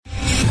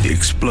The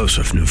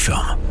explosive new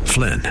film,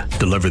 Flynn,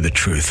 deliver the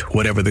truth,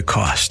 whatever the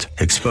cost,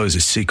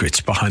 exposes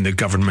secrets behind the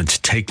government's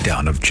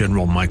takedown of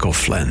General Michael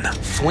Flynn.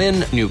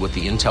 Flynn knew what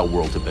the intel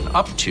world had been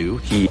up to.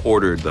 He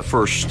ordered the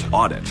first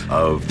audit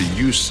of the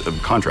use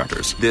of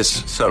contractors.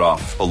 This set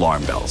off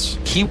alarm bells.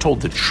 He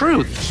told the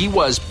truth. He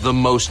was the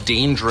most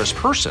dangerous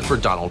person for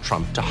Donald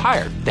Trump to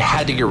hire. They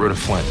had to get rid of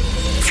Flynn.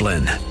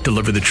 Flynn,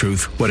 deliver the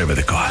truth, whatever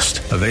the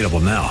cost. Available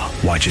now.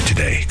 Watch it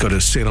today. Go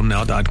to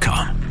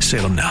salemnow.com.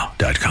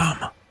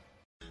 salemnow.com.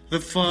 The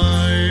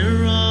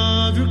fire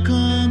of your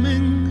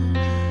coming,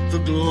 the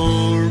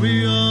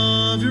glory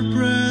of your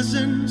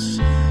presence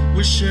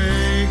will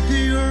shake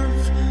the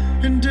earth,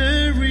 and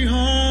every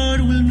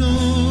heart will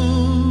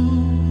know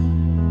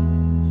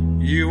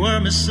you are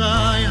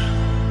Messiah,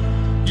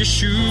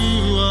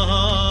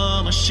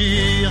 Yeshua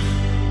HaMashiach,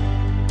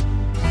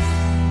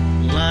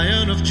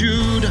 Lion of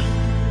Judah,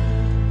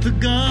 the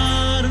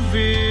God of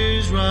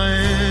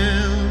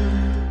Israel.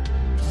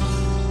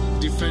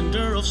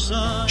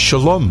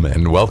 Shalom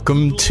and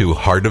welcome to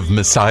Heart of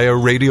Messiah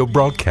radio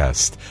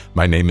broadcast.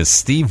 My name is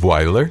Steve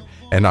Weiler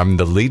and I'm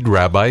the lead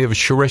rabbi of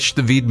Shoresh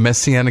David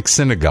Messianic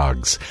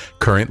Synagogues.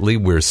 Currently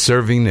we're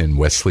serving in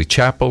Wesley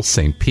Chapel,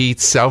 St. Pete,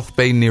 South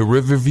Bay near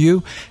Riverview,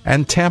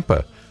 and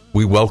Tampa.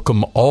 We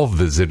welcome all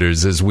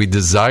visitors as we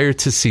desire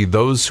to see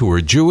those who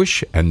are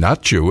Jewish and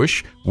not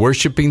Jewish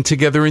worshiping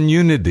together in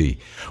unity.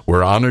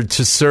 We're honored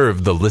to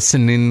serve the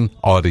listening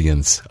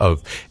audience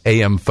of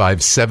AM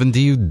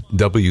 570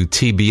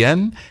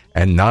 WTBN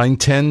and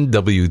 910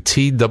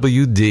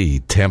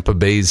 WTWD, Tampa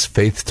Bay's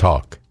Faith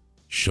Talk.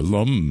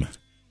 Shalom.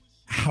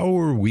 How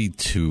are we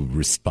to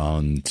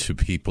respond to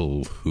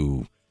people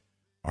who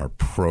are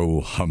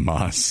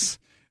pro-Hamas,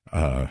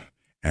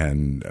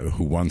 and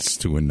who wants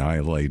to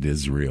annihilate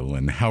Israel?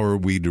 And how are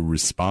we to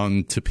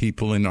respond to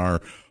people in our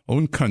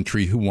own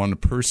country who want to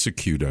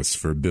persecute us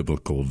for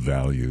biblical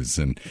values?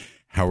 And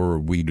how are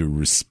we to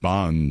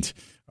respond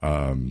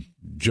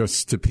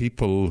just to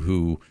people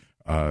who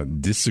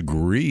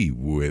disagree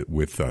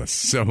with us?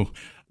 So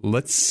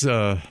let's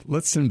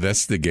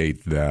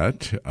investigate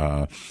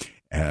that.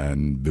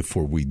 And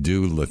before we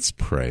do, let's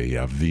pray.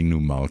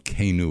 Avinu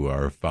Malkeinu,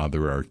 our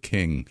Father, our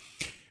King.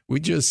 We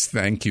just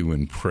thank you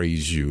and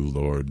praise you,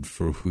 Lord,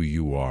 for who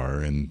you are,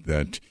 and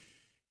that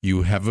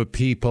you have a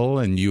people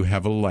and you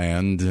have a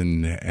land,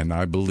 and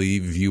I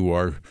believe you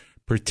are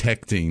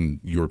protecting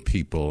your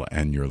people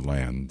and your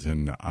land.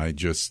 And I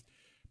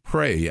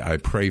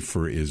pray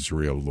for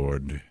Israel,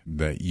 Lord,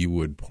 that you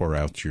would pour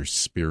out your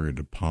Spirit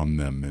upon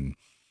them and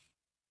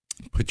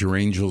put your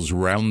angels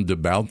round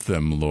about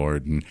them,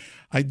 Lord. And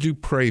I do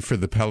pray for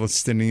the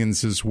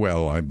Palestinians as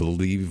well. I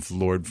believe,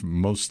 Lord,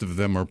 most of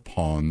them are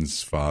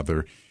pawns,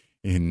 Father,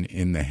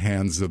 in the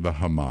hands of the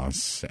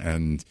Hamas.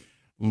 And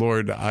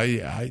Lord,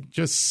 I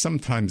just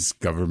sometimes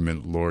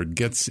government, Lord,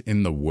 gets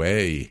in the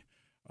way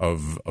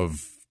of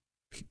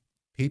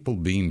people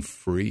being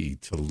free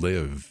to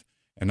live.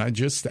 And I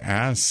just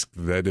ask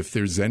that if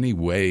there's any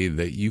way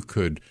that you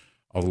could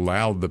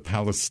allow the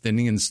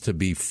Palestinians to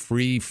be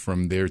free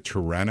from their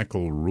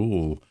tyrannical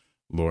rule,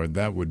 Lord,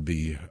 that would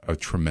be a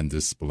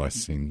tremendous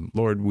blessing.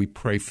 Lord, we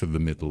pray for the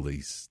Middle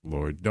East,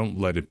 Lord. Don't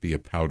let it be a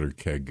powder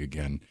keg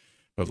again,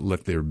 but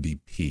let there be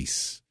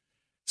peace.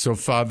 So,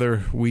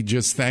 Father, we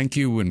just thank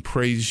you and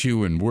praise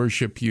you and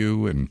worship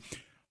you. And,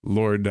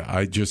 Lord,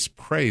 I just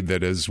pray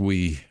that as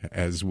we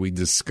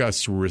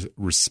discuss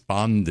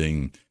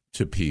responding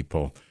to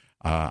people,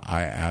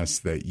 I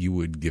ask that you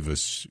would give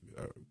us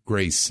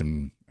grace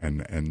and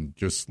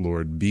just,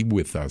 Lord, be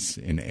with us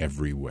in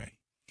every way.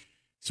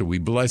 So we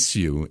bless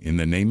you in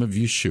the name of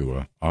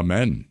Yeshua.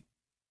 Amen.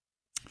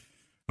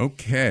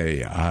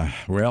 Okay,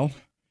 well,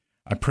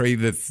 I pray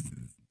that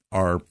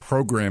our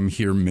program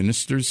here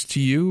ministers to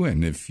you,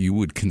 and if you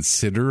would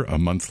consider a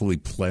monthly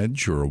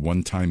pledge or a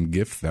one-time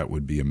gift, that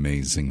would be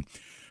amazing.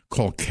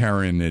 Call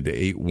Karen at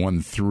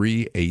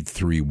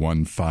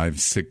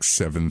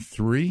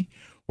 813-831-5673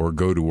 or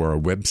go to our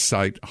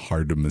website,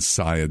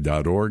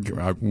 heartofmessiah.org.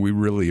 We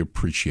really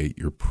appreciate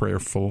your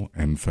prayerful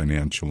and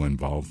financial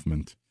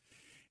involvement.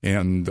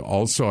 And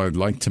also, I'd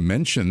like to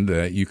mention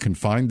that you can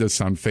find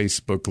us on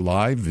Facebook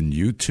Live and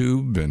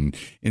YouTube and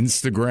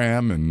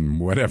Instagram and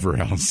whatever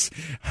else.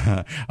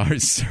 Our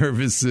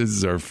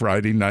services are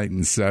Friday night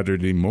and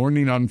Saturday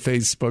morning on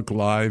Facebook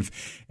Live.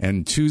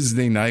 And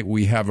Tuesday night,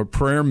 we have a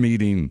prayer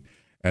meeting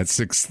at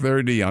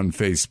 6:30 on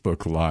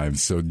Facebook Live.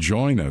 So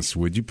join us,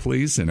 would you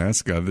please, and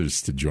ask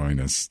others to join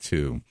us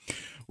too.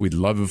 We'd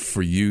love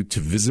for you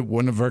to visit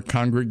one of our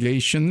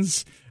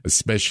congregations,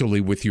 especially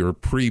with your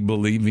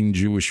pre-believing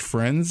Jewish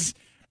friends.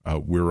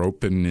 We're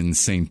open in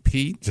St.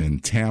 Pete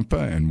and Tampa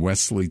and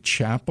Wesley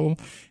Chapel.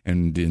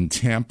 And in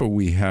Tampa,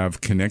 we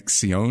have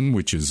Conexión,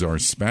 which is our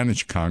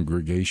Spanish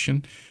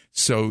congregation.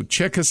 So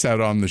check us out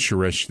on the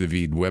Shoresh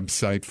David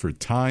website for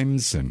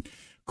times and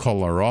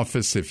call our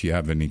office if you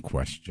have any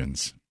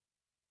questions.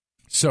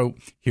 So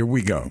here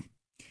we go.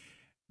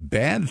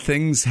 Bad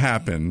things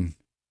happen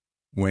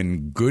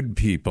when good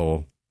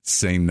people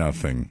say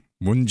nothing.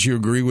 Wouldn't you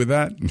agree with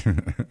that?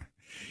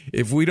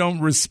 If we don't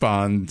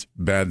respond,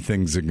 bad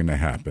things are going to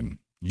happen.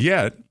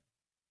 Yet,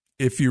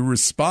 if you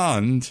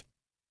respond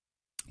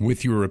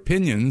with your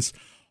opinions,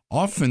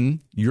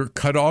 often you're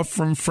cut off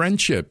from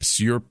friendships.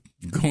 You're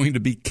going to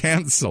be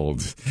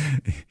canceled.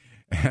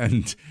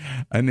 And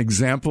an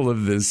example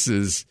of this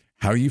is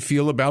how you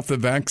feel about the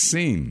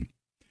vaccine.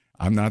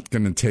 I'm not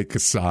going to take a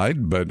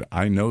side, but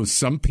I know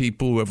some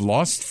people who have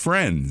lost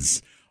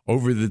friends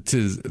over the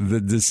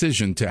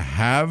decision to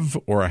have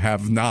or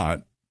have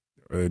not,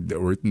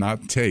 or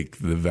not take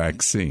the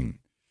vaccine.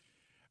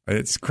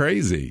 It's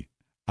crazy.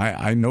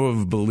 I know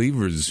of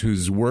believers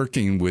who's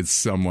working with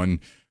someone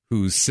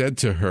who said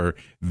to her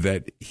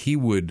that he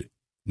would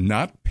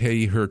not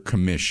pay her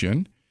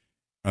commission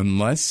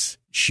unless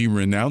she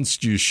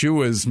renounced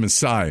Yeshua as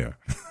Messiah.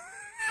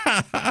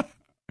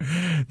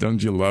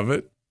 Don't you love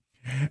it?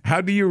 How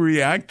do you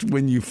react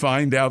when you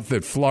find out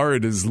that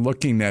Florida is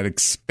looking at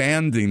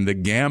expanding the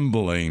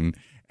gambling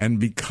and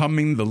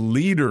becoming the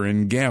leader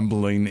in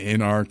gambling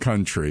in our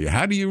country?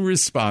 How do you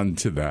respond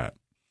to that?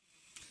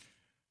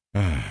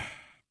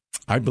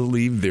 I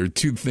believe there are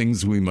two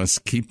things we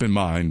must keep in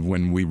mind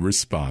when we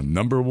respond.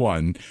 Number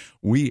one,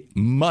 we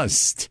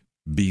must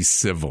be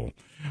civil.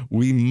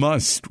 We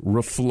must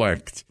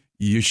reflect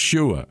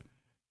Yeshua,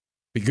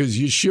 because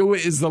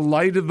Yeshua is the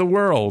light of the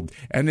world.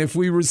 And if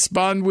we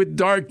respond with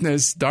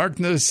darkness,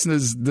 darkness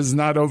does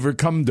not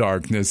overcome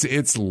darkness.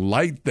 It's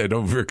light that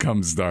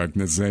overcomes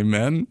darkness.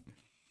 Amen?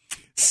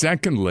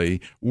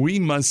 Secondly, we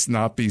must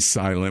not be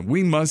silent.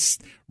 We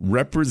must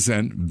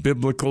represent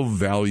biblical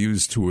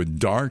values to a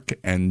dark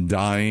and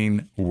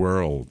dying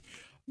world.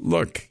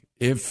 Look,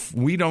 if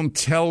we don't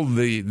tell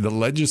the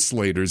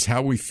legislators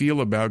how we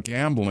feel about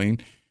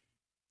gambling,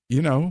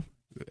 you know,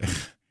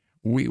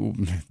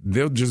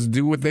 they'll just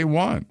do what they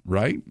want,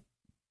 right?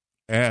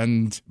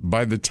 And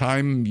by the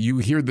time you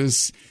hear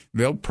this,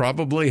 they'll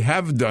probably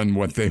have done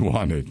what they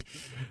wanted.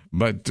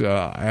 But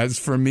as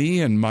for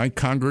me and my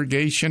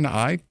congregation,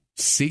 I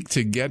seek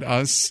to get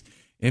us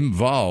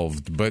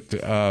involved. But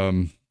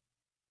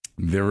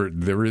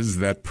there is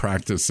that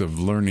practice of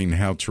learning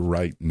how to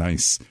write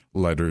nice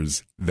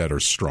letters that are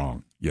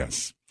strong.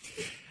 Yes.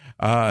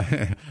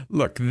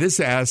 Look, this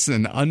asks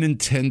an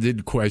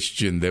unintended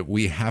question that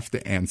we have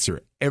to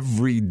answer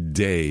every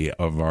day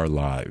of our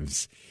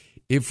lives.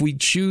 If we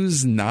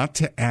choose not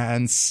to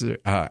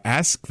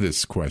ask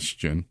this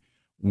question,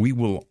 we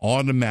will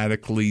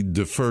automatically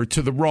defer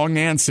to the wrong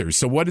answer.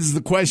 So what is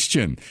the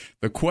question?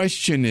 The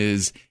question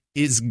is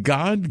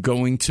God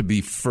going to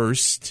be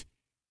first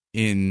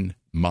in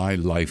my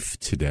life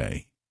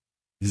today?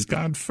 Is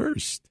God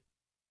first?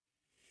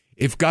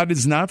 If God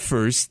is not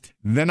first,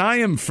 then I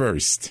am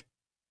first.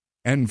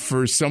 And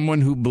for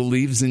someone who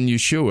believes in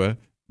Yeshua,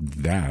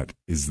 that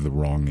is the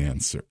wrong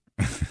answer.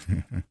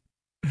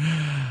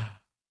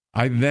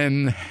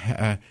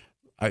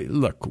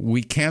 Look,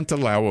 we can't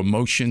allow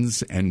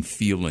emotions and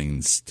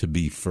feelings to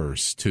be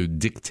first, to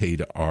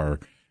dictate our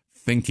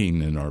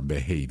thinking and our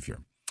behavior.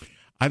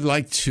 I'd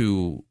like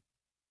to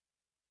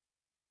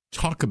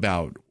talk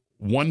about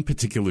one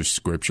particular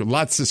scripture,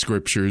 lots of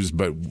scriptures,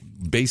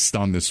 but based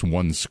on this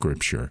one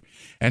scripture.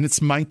 And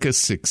it's Micah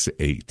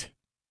 6:8.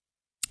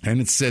 And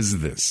it says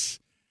this: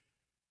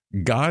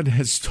 God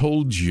has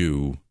told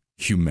you,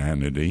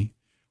 humanity,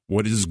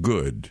 what is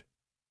good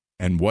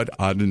and what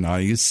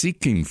Adonai is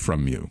seeking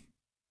from you.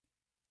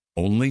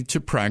 Only to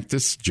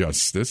practice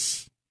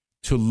justice,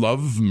 to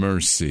love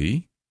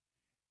mercy,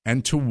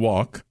 and to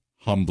walk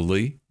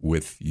humbly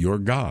with your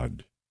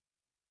God.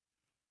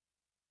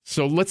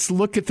 So let's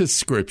look at this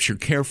scripture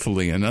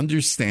carefully and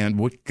understand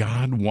what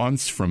God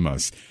wants from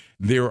us.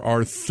 There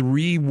are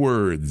 3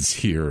 words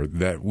here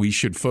that we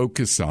should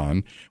focus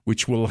on,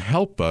 which will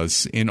help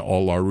us in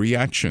all our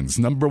reactions.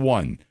 Number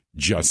 1,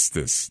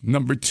 justice.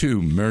 Number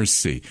 2,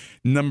 mercy.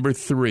 Number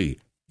 3,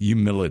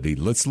 humility.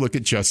 Let's look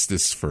at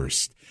justice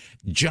first.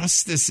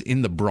 Justice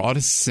in the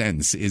broadest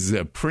sense is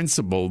a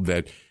principle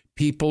that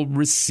people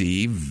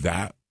receive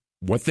that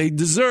what they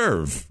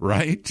deserve,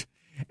 right?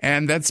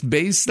 And that's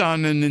based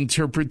on an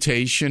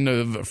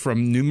interpretation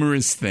from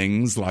numerous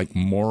things like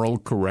moral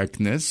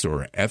correctness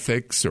or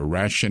ethics or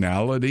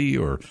rationality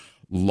or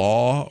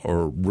law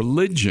or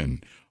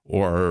religion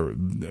or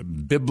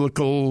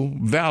biblical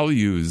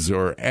values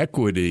or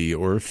equity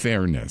or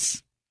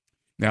fairness.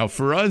 Now,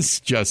 for us,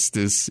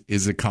 justice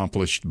is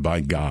accomplished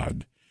by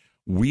God.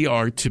 We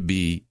are to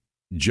be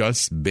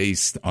just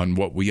based on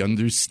what we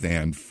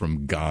understand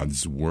from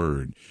God's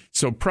word.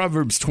 So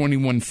Proverbs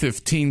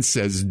 21:15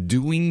 says,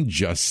 doing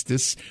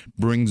justice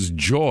brings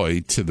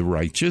joy to the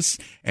righteous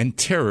and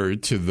terror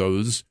to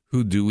those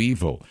who do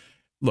evil.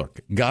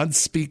 Look, God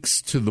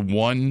speaks to the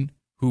one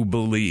who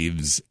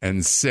believes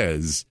and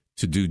says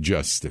to do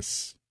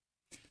justice.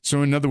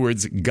 So in other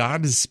words,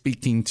 God is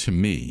speaking to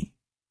me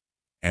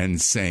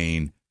and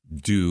saying,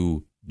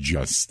 do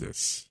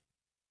justice.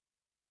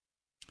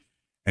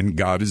 And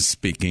God is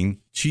speaking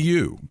to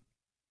you.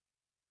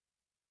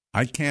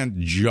 I can't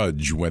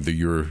judge whether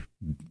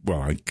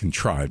I can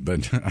try,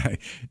 but I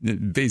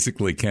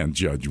basically can't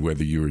judge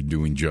whether you're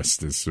doing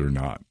justice or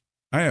not.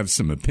 I have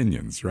some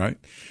opinions, right?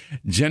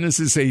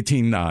 Genesis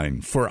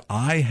 18:9, for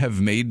I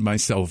have made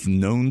myself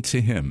known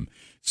to him,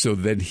 so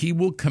that he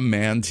will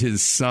command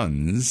his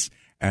sons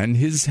and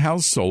his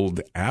household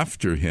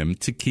after him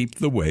to keep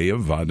the way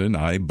of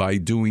Adonai by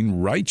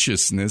doing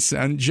righteousness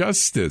and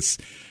justice,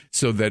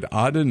 so that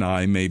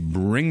Adonai may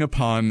bring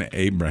upon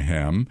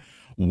Abraham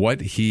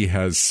what he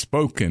has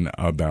spoken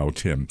about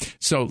him.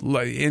 So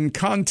in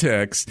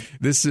context,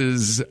 this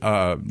is,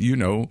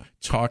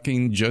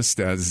 talking just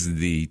as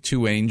the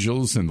two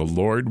angels and the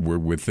Lord were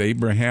with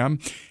Abraham,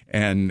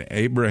 and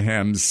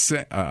Adonai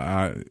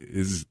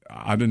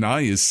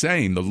is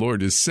saying, the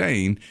Lord is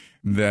saying,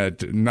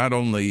 that not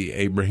only,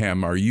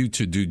 Abraham, are you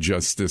to do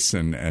justice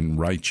and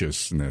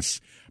righteousness,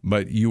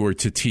 but you are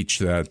to teach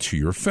that to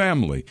your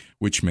family,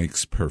 which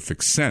makes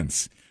perfect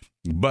sense.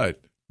 But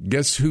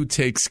guess who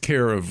takes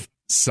care of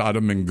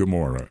Sodom and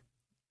Gomorrah?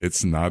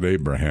 It's not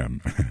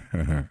Abraham.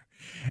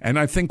 And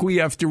I think we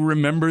have to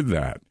remember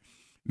that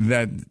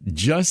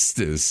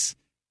justice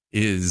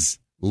is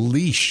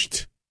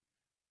leashed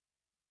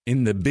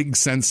in the big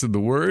sense of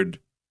the word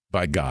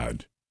by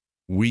God.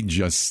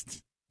 There's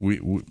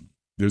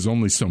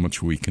only so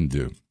much we can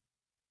do.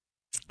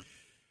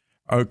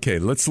 Okay,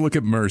 let's look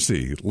at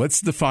mercy. Let's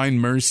define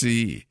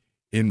mercy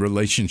in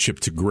relationship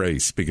to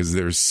grace, because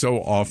they're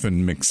so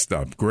often mixed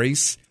up.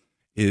 Grace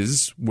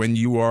is when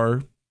you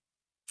are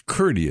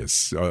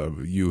courteous,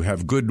 you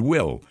have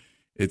goodwill.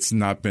 It's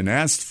not been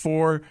asked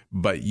for,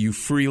 but you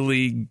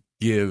freely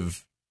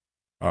give,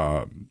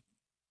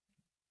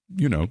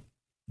 you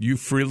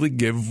freely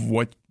give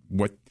what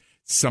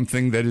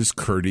something that is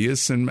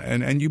courteous,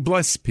 and you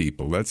bless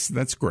people.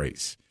 That's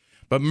grace.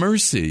 But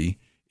mercy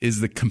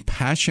is the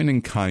compassion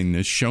and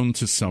kindness shown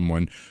to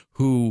someone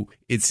who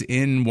it's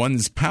in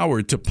one's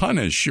power to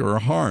punish or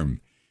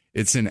harm.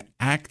 It's an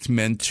act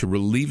meant to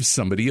relieve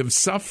somebody of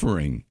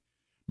suffering.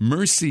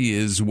 Mercy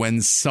is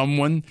when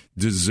someone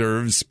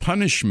deserves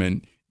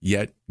punishment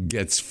yet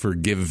gets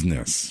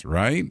forgiveness,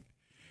 right?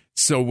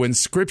 So when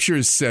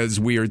Scripture says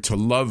we are to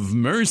love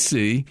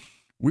mercy,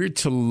 we're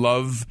to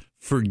love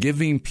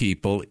forgiving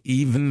people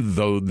even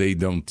though they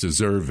don't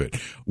deserve it.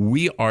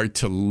 We are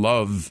to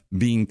love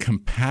being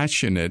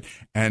compassionate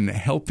and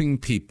helping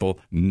people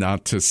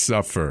not to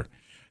suffer.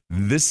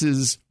 This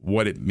is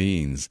what it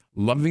means.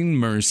 Loving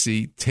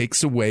mercy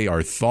takes away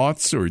our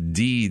thoughts or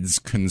deeds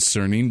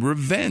concerning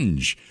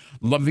revenge.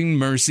 Loving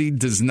mercy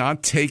does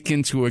not take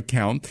into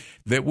account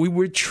that we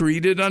were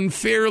treated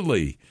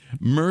unfairly.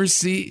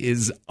 Mercy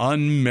is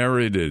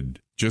unmerited.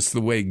 Just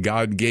the way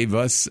God gave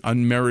us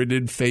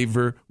unmerited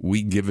favor,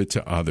 we give it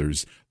to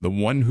others. The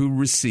one who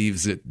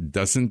receives it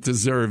doesn't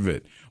deserve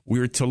it.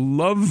 We're to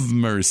love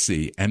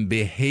mercy and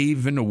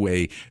behave in a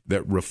way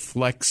that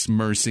reflects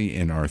mercy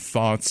in our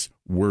thoughts,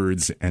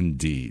 words, and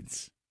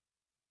deeds.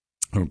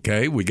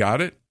 Okay, we got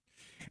it?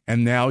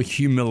 And now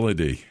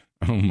humility.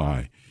 Oh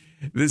my.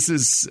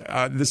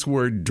 This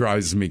word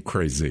drives me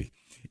crazy.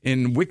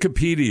 In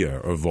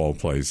Wikipedia, of all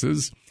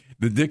places,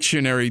 the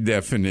dictionary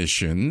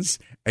definitions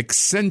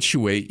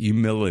accentuate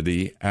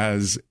humility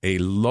as a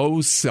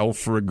low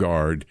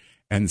self-regard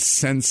and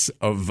sense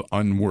of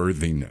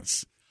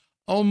unworthiness.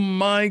 Oh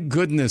my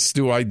goodness,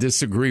 do I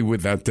disagree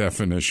with that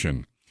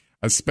definition,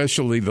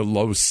 especially the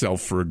low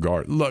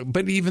self-regard. Look,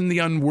 but even the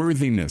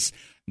unworthiness.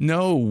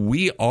 No,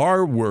 we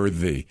are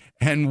worthy,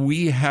 and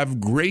we have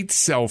great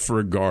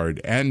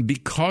self-regard. And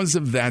because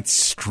of that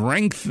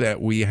strength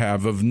that we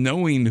have of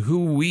knowing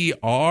who we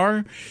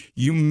are,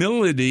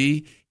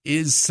 humility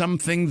is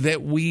something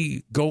that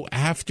we go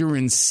after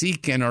and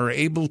seek and are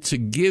able to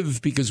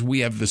give because we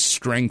have the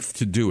strength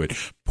to do it.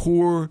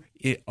 Poor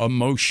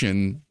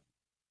emotion,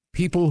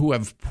 people who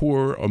have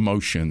poor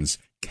emotions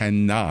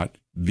cannot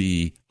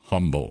be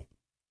humble.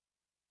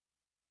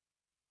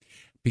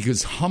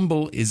 Because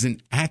humble is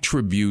an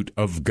attribute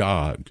of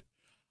God.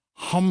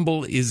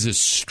 Humble is a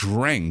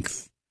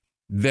strength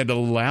that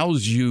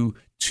allows you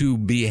to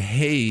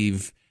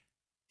behave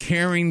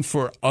caring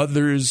for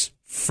others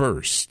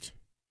first.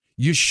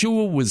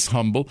 Yeshua was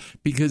humble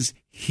because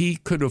he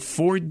could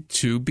afford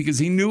to, because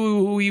he knew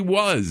who he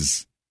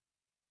was.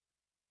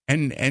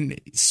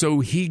 And so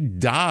he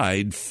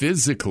died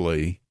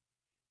physically.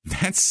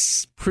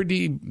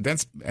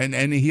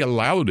 And he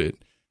allowed it.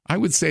 I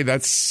would say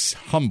that's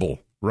humble,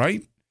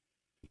 right?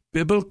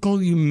 Biblical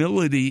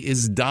humility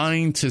is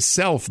dying to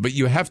self, but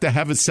you have to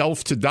have a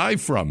self to die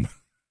from.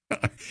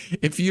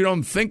 If you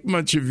don't think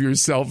much of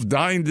yourself,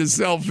 dying to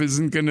self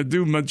isn't going to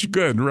do much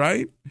good,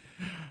 right?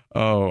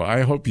 Oh,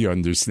 I hope you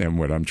understand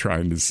what I'm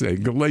trying to say.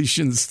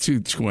 Galatians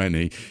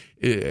 2:20,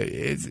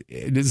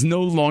 it is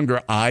no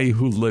longer I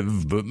who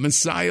live, but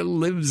Messiah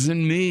lives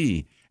in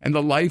me. And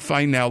the life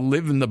I now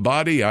live in the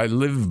body, I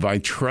live by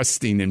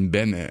trusting in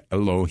Ben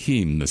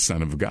Elohim, the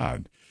Son of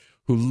God,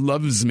 who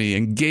loves me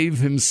and gave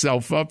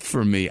himself up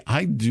for me.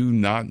 I do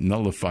not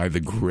nullify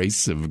the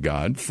grace of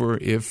God, for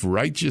if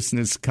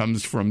righteousness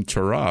comes from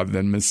Torah,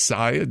 then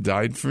Messiah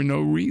died for no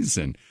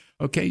reason.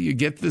 Okay, you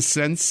get the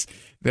sense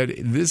that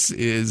this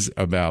is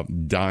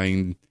about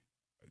dying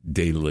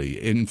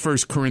daily. In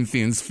 1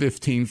 Corinthians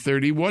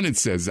 15:31, it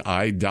says,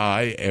 I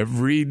die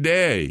every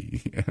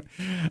day.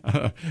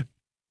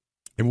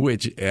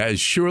 Which, as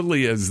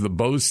surely as the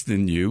boast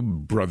in you,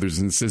 brothers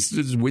and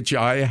sisters, which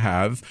I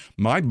have,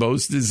 my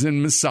boast is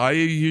in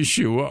Messiah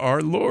Yeshua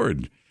our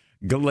Lord.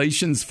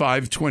 Galatians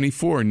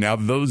 5:24, now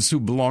those who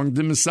belong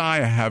to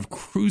Messiah have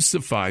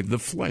crucified the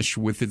flesh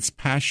with its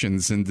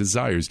passions and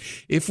desires.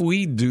 If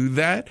we do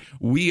that,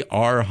 we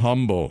are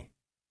humble.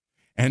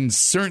 And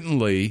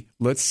certainly,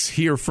 let's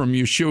hear from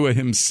Yeshua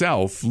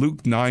himself,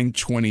 Luke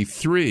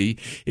 9:23,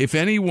 if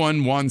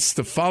anyone wants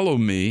to follow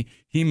me,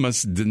 he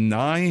must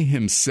deny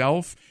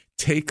himself,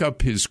 take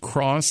up his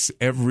cross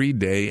every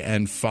day,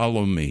 and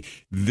follow me.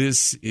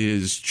 This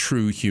is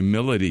true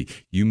humility.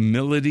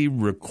 Humility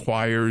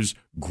requires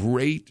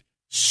great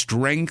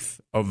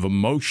strength of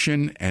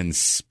emotion and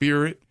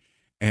spirit,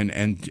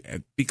 and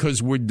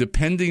because we're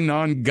depending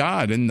on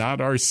God and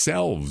not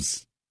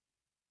ourselves.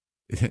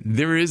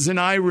 There is an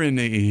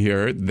irony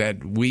here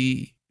that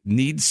we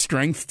need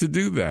strength to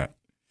do that.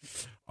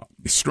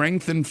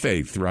 Strength and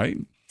faith, right?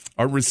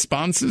 Our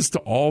responses to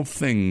all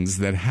things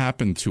that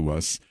happen to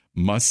us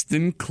must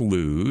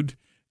include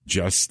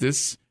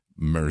justice,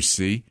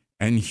 mercy,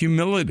 and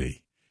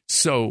humility.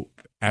 So,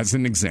 as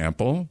an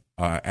example,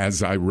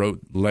 as I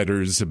wrote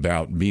letters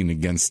about being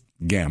against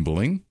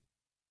gambling,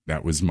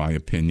 that was my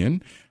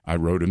opinion. I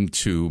wrote them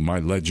to my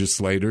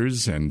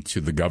legislators and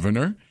to the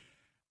governor.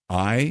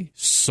 I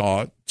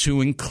sought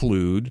to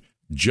include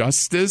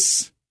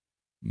justice,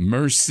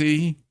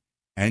 mercy,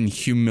 and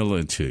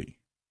humility.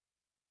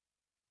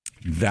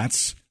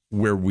 That's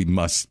where we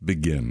must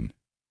begin.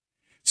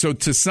 So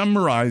to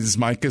summarize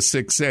Micah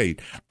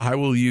 6:8, I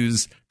will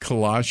use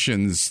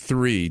Colossians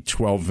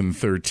 3:12 and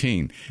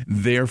 13.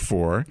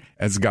 Therefore,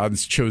 as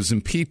God's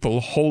chosen people,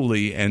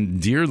 holy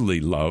and dearly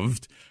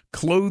loved,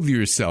 clothe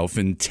yourself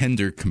in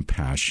tender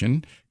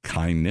compassion,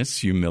 kindness,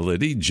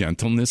 humility,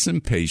 gentleness,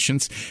 and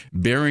patience,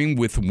 bearing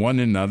with one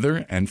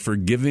another and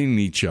forgiving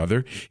each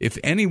other. If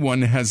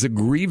anyone has a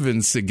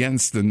grievance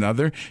against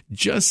another,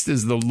 just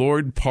as the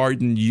Lord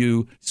pardoned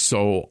you,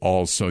 so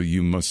also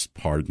you must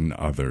pardon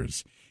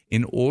others.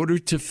 In order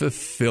to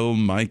fulfill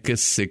Micah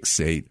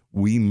 6:8,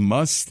 we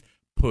must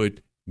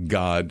put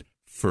God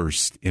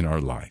first in our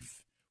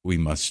life. We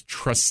must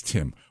trust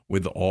him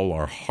with all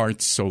our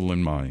heart, soul,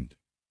 and mind.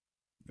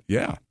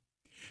 Yeah.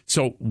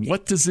 So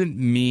what does it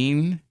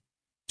mean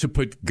to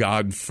put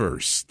God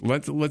first?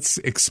 Let's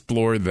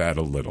explore that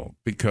a little,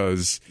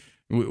 because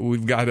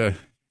we've got to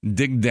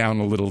dig down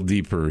a little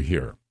deeper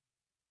here.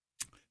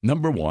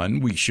 Number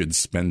one, we should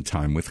spend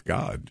time with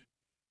God.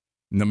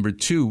 Number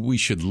two, we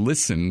should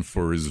listen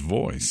for his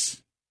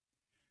voice.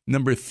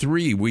 Number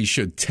three, we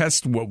should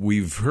test what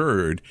we've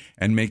heard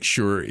and make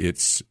sure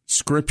it's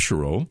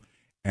scriptural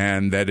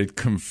and that it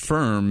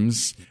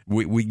confirms,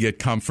 we get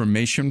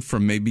confirmation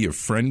from maybe a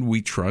friend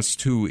we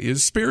trust who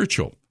is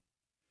spiritual.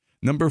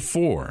 Number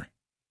four,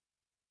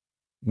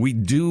 we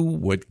do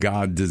what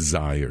God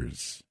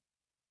desires.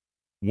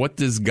 What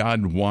does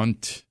God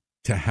want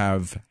to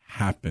have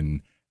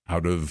happen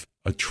out of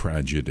a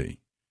tragedy?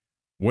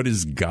 What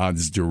is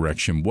God's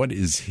direction? What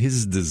is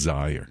his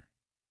desire?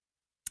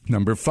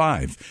 Number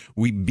five,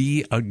 we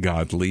be a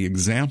godly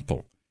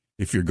example.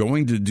 If you're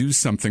going to do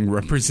something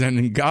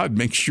representing God,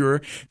 make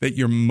sure that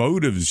your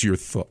motives, your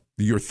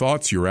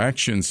thoughts, your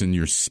actions, and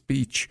your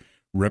speech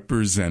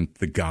represent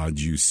the God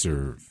you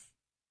serve.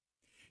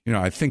 You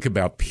know, I think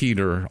about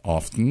Peter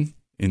often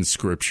in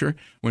Scripture.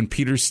 When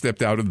Peter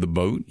stepped out of the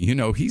boat,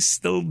 he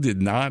still did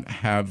not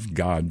have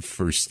God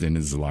first in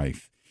his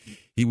life.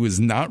 He was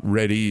not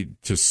ready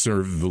to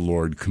serve the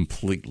Lord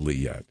completely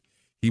yet.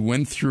 He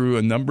went through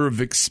a number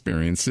of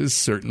experiences.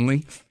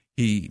 Certainly,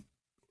 he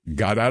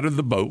got out of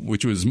the boat,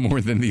 which was more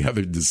than the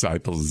other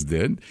disciples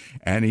did,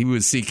 and he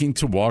was seeking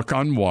to walk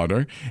on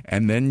water.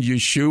 And then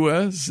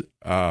Yeshua's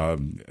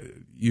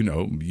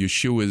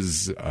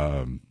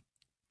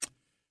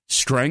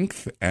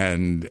strength,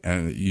 and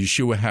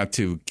Yeshua had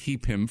to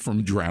keep him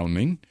from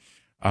drowning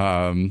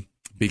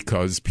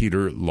because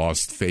Peter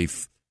lost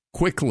faith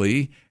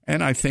quickly,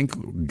 and I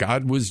think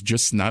God was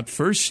just not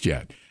first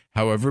yet.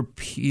 However,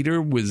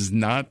 Peter was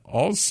not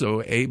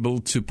also able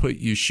to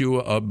put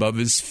Yeshua above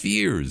his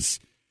fears.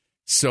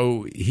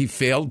 So he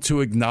failed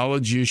to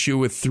acknowledge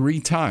Yeshua 3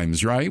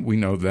 times, right? We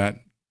know that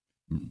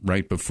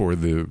right before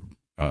the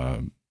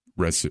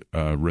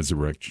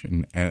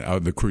resurrection,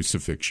 the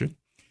crucifixion.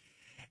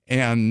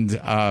 And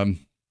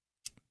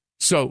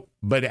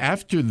but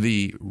after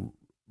the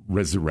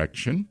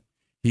resurrection,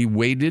 he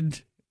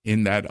waited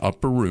in that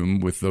upper room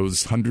with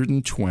those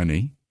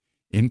 120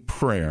 in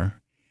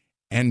prayer.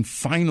 And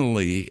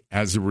finally,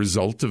 as a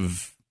result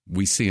of,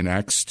 we see in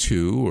Acts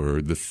 2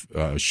 or the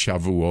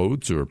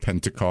Shavuot or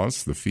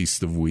Pentecost, the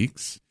Feast of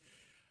Weeks,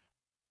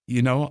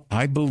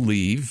 I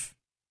believe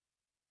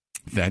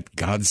that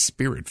God's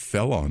Spirit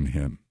fell on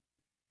him.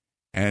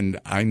 And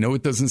I know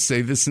it doesn't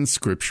say this in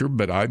Scripture,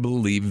 but I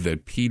believe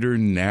that Peter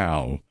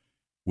now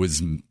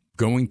was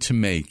going to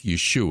make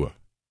Yeshua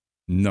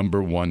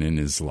number one in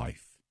his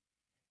life.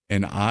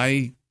 And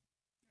I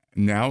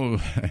now,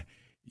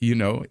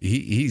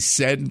 he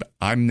said,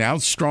 I'm now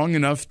strong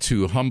enough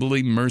to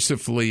humbly,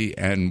 mercifully,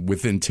 and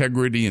with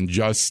integrity and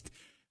just,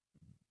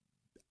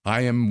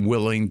 I am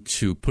willing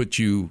to put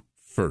you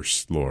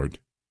first, Lord.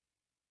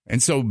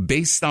 And so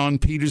based on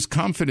Peter's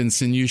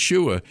confidence in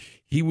Yeshua,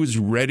 he was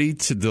ready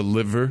to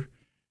deliver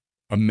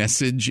a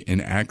message in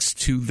Acts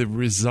 2 that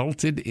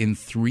resulted in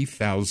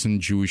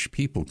 3,000 Jewish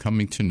people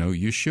coming to know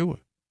Yeshua.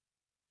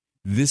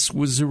 This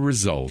was a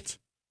result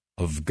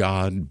of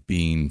God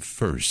being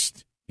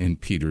first in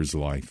Peter's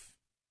life.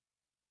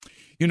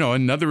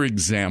 Another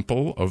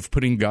example of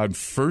putting God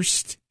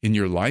first in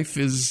your life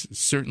is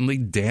certainly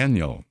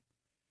Daniel.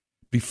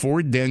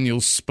 Before Daniel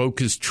spoke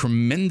his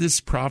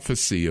tremendous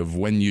prophecy of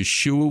when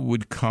Yeshua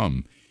would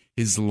come,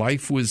 his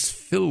life was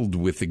filled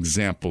with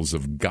examples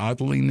of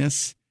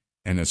godliness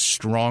and a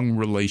strong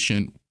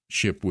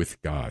relationship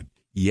with God.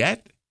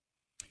 Yet,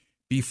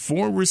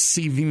 before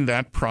receiving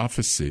that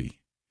prophecy,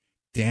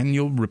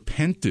 Daniel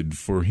repented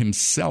for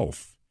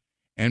himself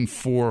and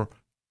for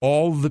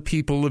all the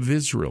people of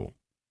Israel.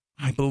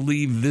 I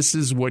believe this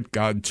is what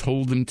God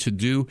told him to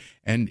do,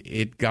 and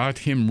it got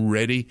him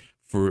ready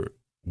for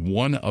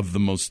one of the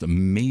most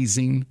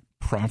amazing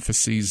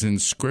prophecies in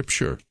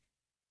Scripture.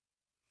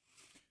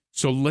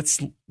 So let's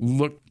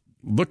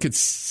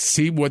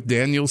see what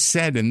Daniel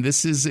said, and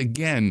this is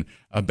again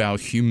about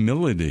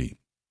humility.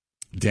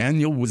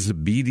 Daniel was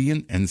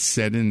obedient and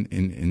said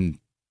in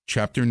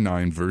chapter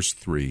 9, verse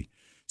 3,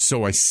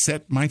 "So I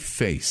set my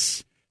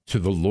face to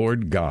the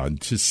Lord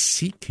God to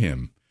seek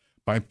him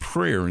by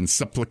prayer and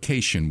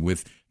supplication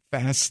with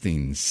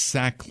fasting,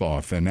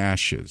 sackcloth, and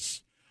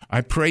ashes.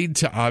 I prayed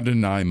to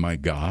Adonai, my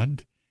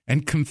God,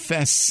 and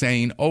confessed,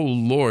 saying, O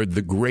Lord,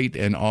 the great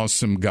and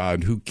awesome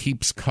God, who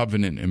keeps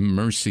covenant and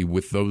mercy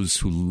with those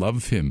who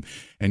love him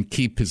and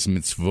keep his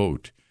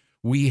mitzvot,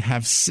 we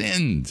have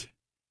sinned.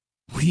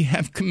 We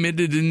have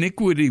committed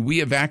iniquity. We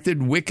have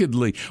acted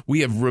wickedly.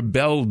 We have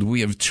rebelled.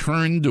 We have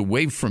turned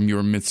away from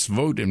your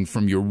mitzvot and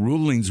from your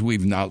rulings.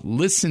 We've not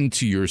listened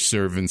to your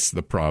servants,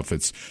 the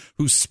prophets,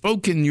 who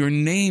spoke in your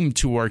name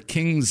to our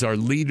kings, our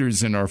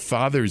leaders, and our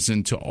fathers,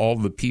 and to all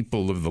the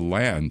people of the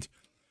land.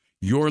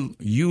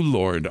 You,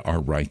 Lord, are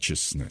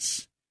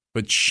righteousness.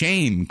 But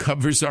shame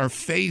covers our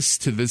face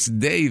to this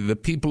day, the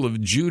people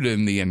of Judah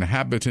and the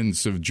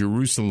inhabitants of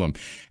Jerusalem,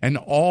 and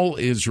all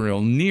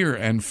Israel, near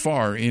and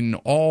far, in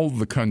all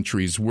the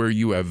countries where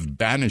you have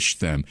banished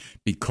them,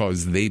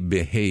 because they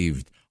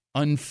behaved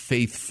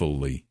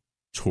unfaithfully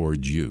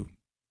toward you."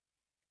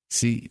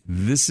 See,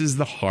 this is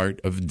the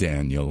heart of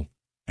Daniel,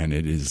 and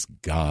it is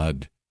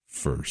God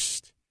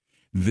first.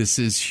 This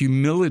is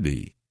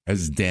humility,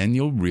 as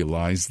Daniel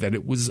realized that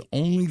it was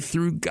only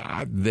through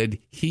God that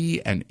he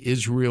and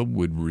Israel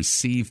would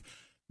receive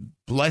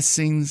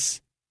blessings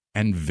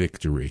and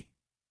victory.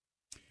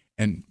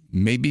 And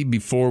maybe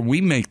before we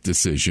make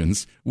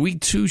decisions, we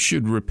too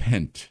should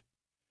repent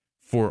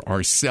for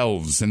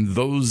ourselves and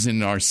those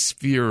in our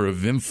sphere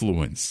of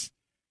influence,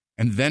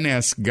 and then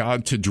ask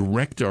God to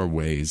direct our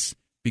ways,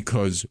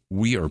 because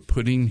we are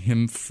putting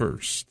him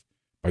first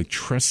by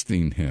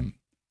trusting him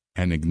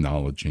and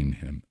acknowledging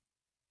him.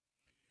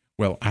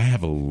 Well, I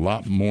have a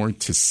lot more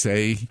to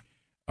say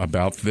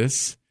about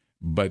this,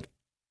 but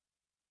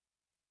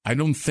I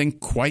don't think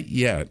quite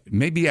yet.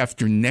 Maybe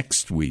after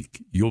next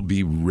week, you'll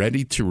be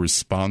ready to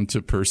respond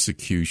to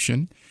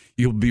persecution.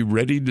 You'll be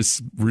ready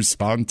to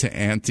respond to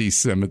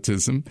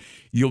anti-Semitism.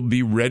 You'll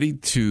be ready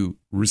to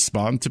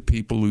respond to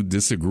people who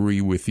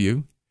disagree with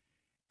you.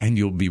 And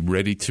you'll be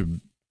ready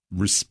to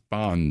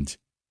respond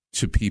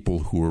to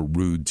people who are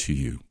rude to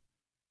you.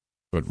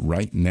 But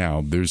right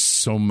now, there's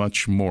so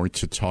much more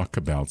to talk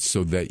about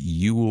so that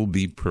you will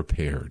be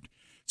prepared.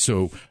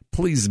 So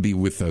please be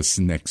with us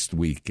next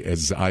week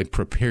as I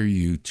prepare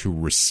you to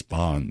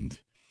respond.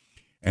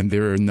 And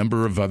there are a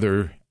number of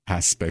other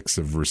aspects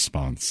of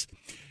response.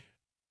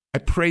 I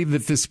pray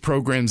that this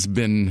program's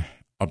been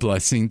a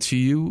blessing to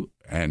you,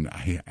 and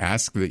I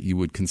ask that you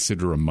would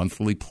consider a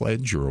monthly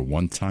pledge or a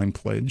one-time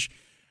pledge.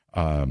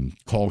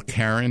 Call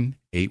Karen,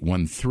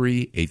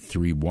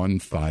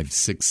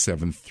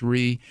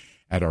 813-831-5673.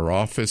 At our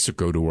office, or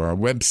go to our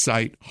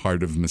website,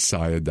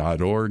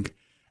 heartofmessiah.org.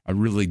 I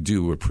really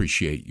do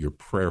appreciate your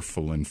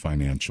prayerful and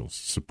financial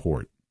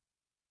support.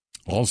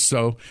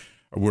 Also,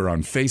 we're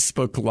on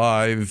Facebook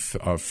Live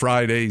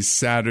Friday,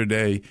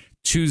 Saturday,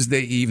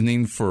 Tuesday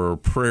evening for a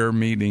prayer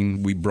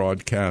meeting we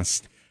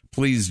broadcast.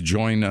 Please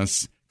join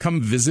us. Come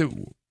visit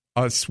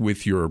us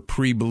with your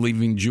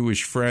pre-believing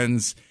Jewish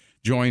friends.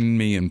 Join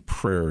me in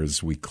prayer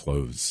as we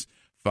close.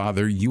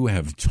 Father, you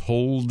have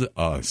told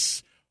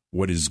us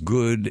what is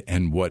good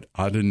and what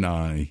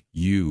Adonai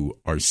you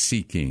are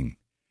seeking.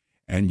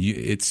 And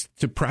it's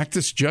to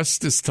practice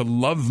justice, to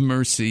love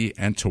mercy,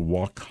 and to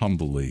walk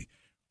humbly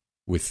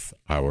with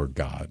our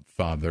God.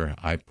 Father,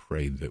 I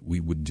pray that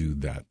we would do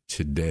that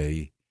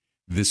today,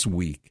 this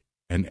week,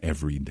 and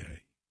every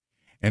day.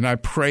 And I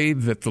pray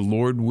that the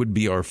Lord would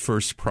be our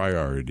first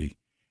priority,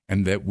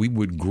 and that we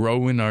would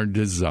grow in our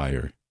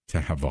desire to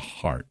have a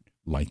heart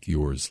like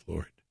yours,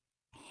 Lord,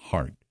 a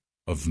heart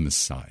of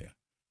Messiah.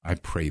 I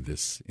pray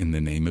this in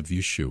the name of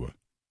Yeshua.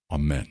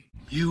 Amen.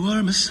 You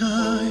are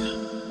Messiah,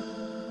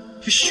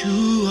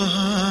 Yeshua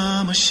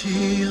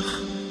HaMashiach,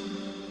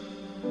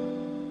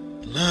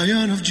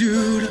 Lion of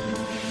Judah,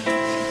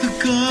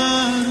 the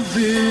God of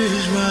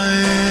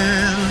Israel.